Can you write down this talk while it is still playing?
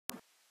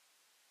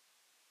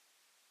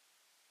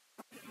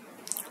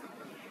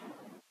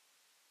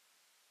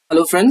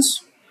Hello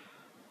friends,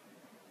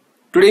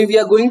 today we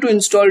are going to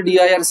install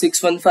DIR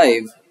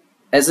 615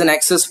 as an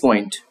access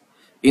point.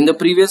 In the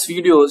previous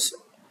videos,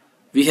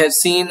 we have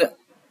seen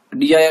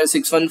DIR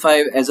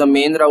 615 as a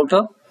main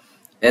router,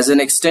 as an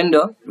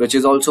extender, which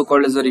is also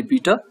called as a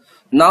repeater.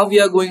 Now we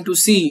are going to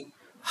see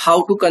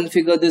how to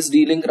configure this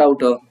D-Link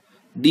router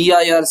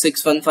DIR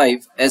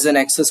 615 as an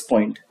access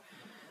point.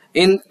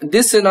 In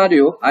this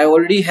scenario, I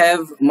already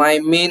have my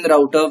main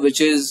router, which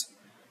is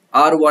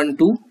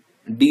R12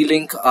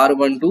 D-Link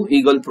R12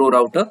 Eagle Pro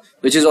router,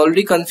 which is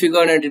already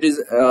configured, and it is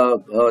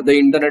the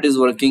internet is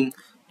working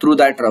through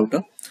that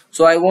router.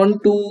 So I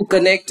want to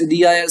connect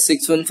DIR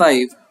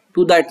 615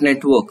 to that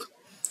network.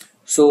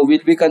 So we'll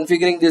be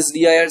configuring this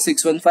DIR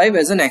 615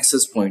 as an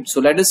access point.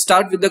 So let us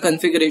start with the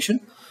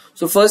configuration.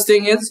 So first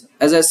thing is,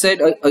 as I said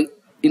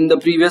in the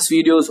previous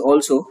videos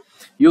also,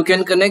 you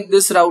can connect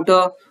this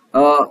router,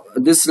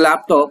 this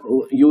laptop,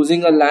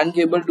 using a LAN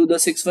cable to the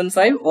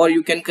 615, or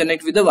you can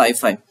connect with the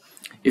Wi-Fi.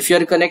 If you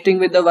are connecting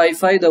with the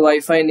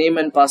Wi-Fi name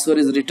and password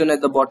is written at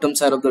the bottom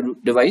side of the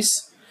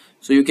device.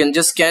 So you can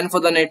just scan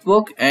for the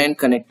network and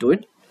connect to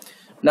it.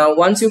 Now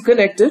once you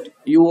connect it,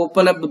 you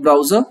open up the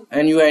browser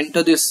and you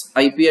enter this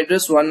IP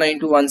address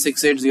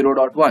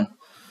 192.168.0.1.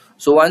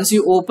 So once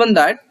you open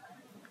that,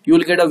 you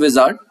will get a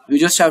wizard. You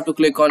just have to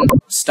click on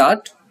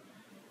start,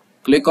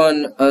 click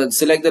on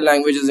select the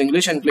language as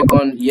English and click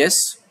on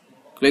yes,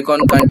 click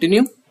on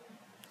continue.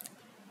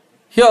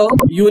 Here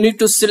you need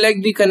to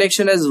select the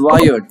connection as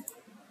wired.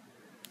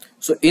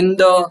 So in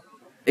the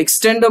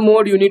extender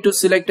mode, you need to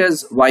select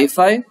as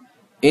Wi-Fi.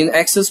 In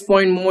access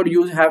point mode,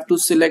 you have to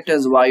select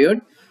as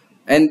wired.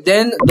 And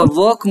then the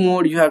work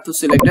mode, you have to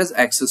select as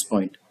access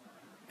point.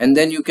 And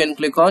then you can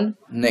click on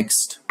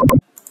next.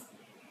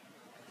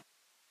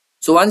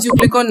 So once you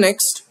click on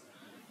next,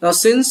 now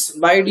since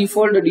by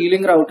default the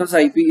D-Link router's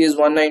IP is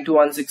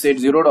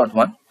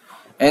 192.168.0.1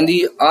 and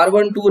the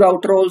R12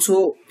 router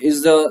also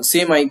is the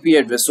same IP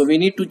address. So we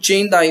need to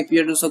change the IP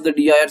address of the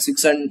DIR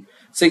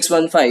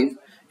 615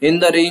 in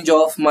the range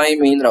of my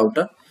main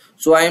router.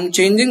 So I am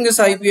changing this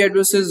IP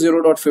address as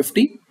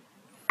 0.50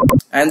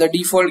 and the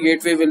default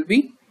gateway will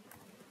be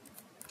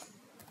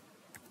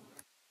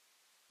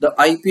the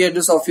IP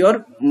address of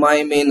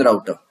my main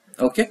router.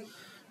 Okay,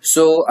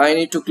 so I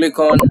need to click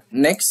on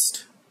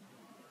next.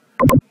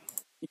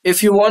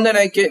 If you want,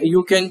 then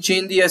you can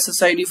change the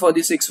SSID for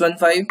the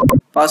 615,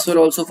 password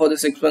also for the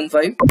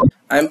 615.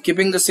 I am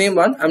keeping the same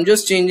one. I'm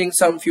just changing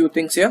some few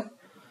things here.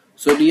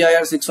 So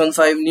DIR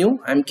 615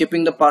 new, I'm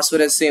keeping the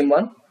password as same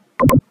one.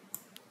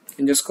 You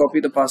can just copy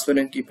the password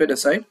and keep it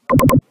aside.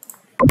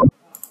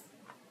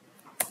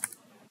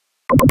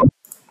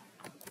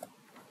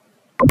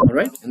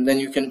 Alright, and then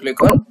you can click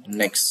on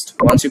next.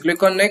 Once you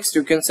click on next,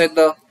 you can set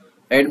the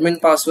admin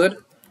password,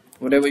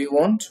 whatever you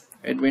want.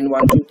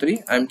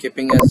 Admin123, I'm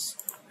keeping as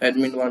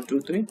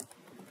admin123.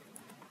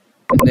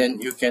 And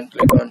then you can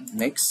click on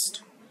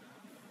next.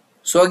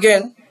 So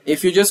again,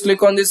 if you just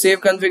click on the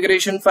save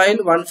configuration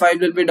file, one file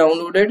will be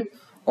downloaded.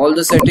 All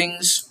the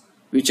settings,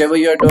 whichever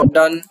you have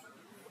done,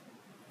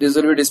 this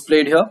will be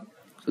displayed here.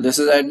 So this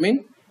is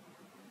admin.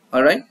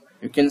 Alright,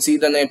 you can see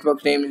the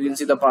network name, you can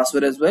see the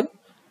password as well,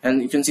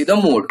 and you can see the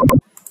mode.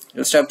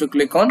 Just have to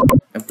click on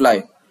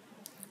apply.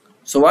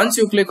 So once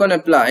you click on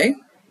apply,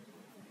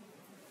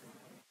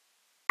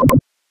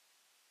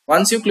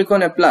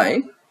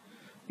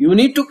 you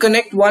need to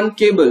connect one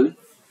cable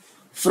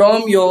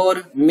from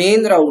your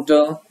main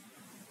router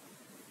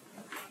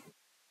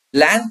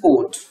LAN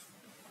port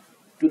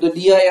to the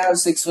DIR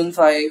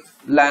 615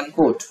 LAN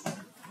port.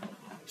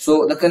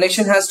 So the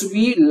connection has to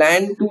be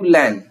LAN to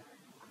LAN.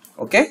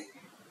 Okay,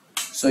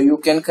 so you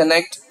can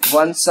connect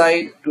one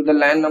side to the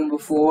LAN number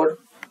 4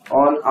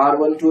 on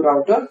R12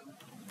 router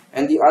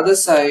and the other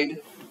side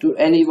to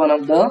any one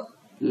of the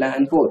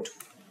LAN port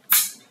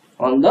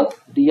on the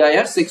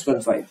DIR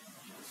 615.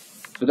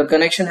 So the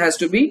connection has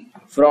to be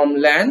from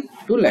LAN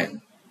to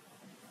LAN.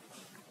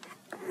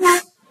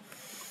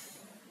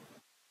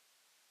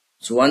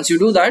 So once you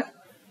do that,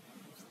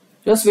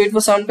 just wait for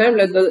some time,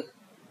 let the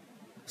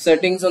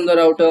settings on the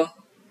router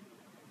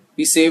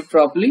be saved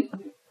properly.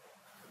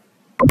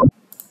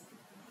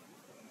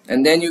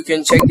 And then you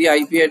can check the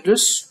IP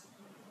address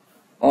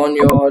on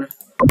your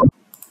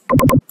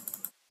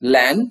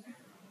LAN.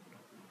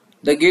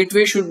 The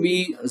gateway should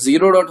be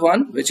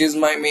 0.1, which is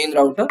my main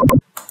router.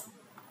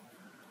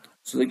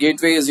 So the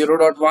gateway is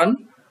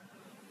 0.1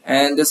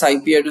 and this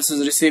IP address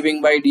is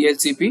receiving by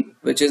DHCP,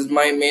 which is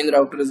my main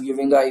router is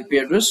giving the IP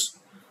address,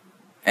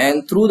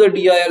 and through the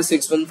DIR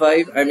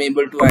 615 I am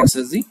able to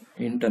access the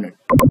internet.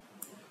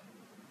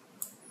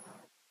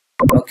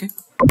 Okay,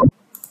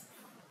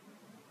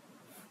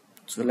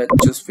 so let's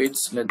just wait,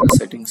 let the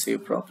settings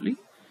save properly.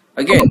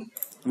 Again,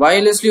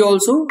 wirelessly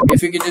also,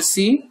 if you can just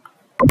see,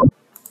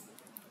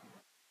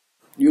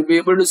 you'll be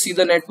able to see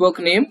the network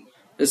name.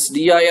 This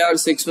DIR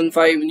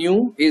 615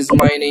 new is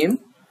my name.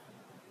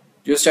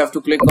 Just have to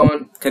click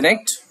on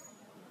connect,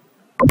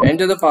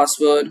 enter the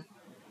password,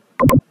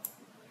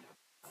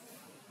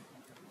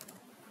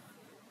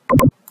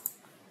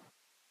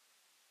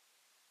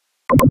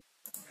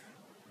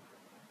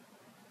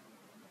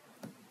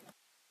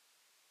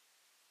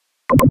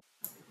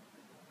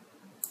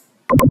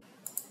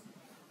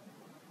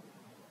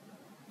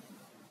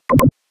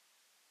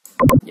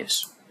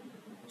 Yes.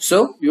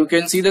 So you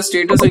can see the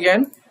status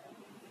again.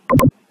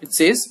 It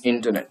says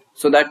internet.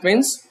 So that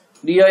means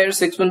DIR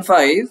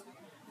 615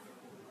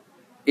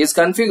 is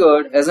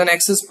configured as an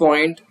access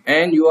point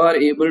and you are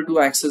able to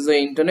access the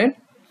internet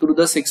through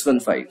the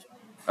 615.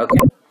 Okay.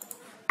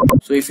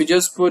 So if you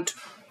just put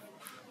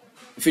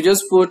the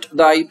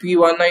IP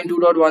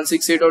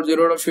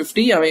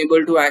 192.168.0.50, I'm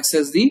able to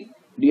access the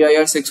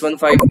DIR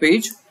 615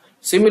 page.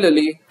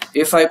 Similarly,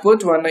 if I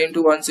put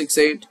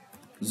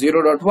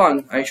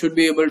 192.168.0.1, I should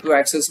be able to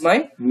access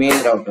my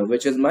main router,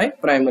 which is my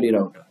primary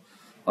router.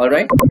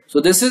 Alright, so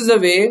this is the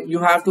way you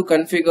have to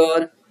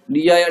configure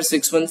DIR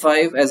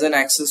 615 as an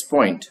access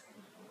point.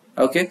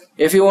 Okay,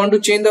 if you want to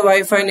change the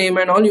Wi-Fi name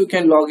and all, you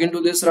can log into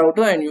this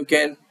router and you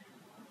can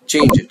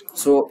change it.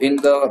 So in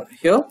the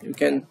here you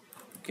can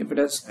keep it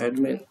as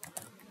admin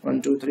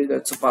 123.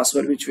 That's a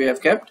password which we have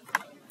kept.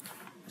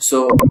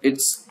 So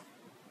its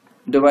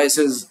device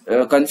is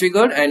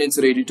configured and it's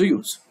ready to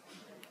use.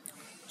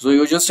 So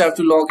you just have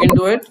to log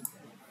into it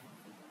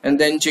and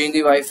then change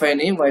the Wi-Fi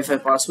name, Wi-Fi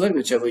password,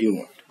 whichever you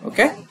want.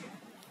 Okay,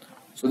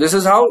 so this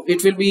is how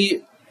it will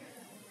be.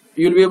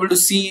 You'll be able to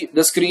see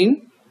the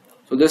screen.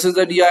 So this is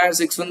the DIR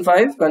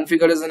 615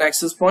 configured as an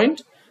access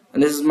point,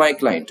 and this is my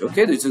client.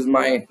 Okay, this is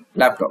my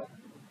laptop.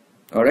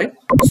 All right,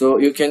 so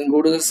you can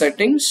go to the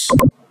settings,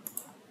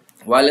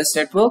 wireless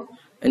network,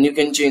 and you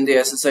can change the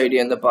SSID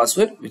and the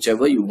password,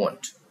 whichever you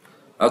want.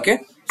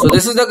 Okay, so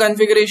this is the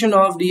configuration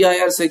of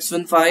DIR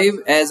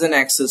 615 as an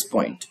access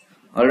point.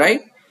 All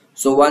right.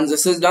 So once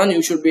this is done,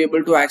 you should be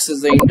able to access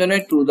the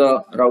internet through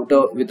the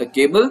router with the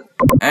cable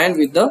and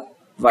with the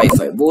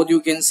Wi-Fi. Both you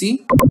can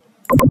see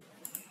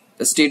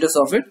the status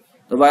of it.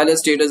 The wireless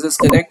status is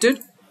connected.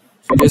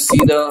 If you just see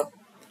the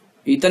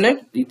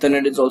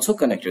Ethernet is also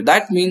connected.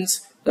 That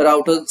means the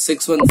router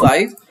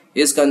 615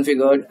 is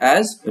configured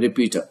as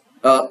repeater,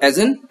 as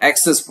an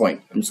access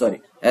point. I'm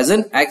sorry, as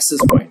an access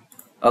point.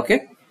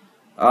 Okay.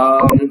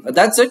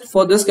 That's it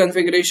for this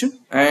configuration,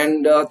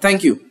 and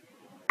thank you.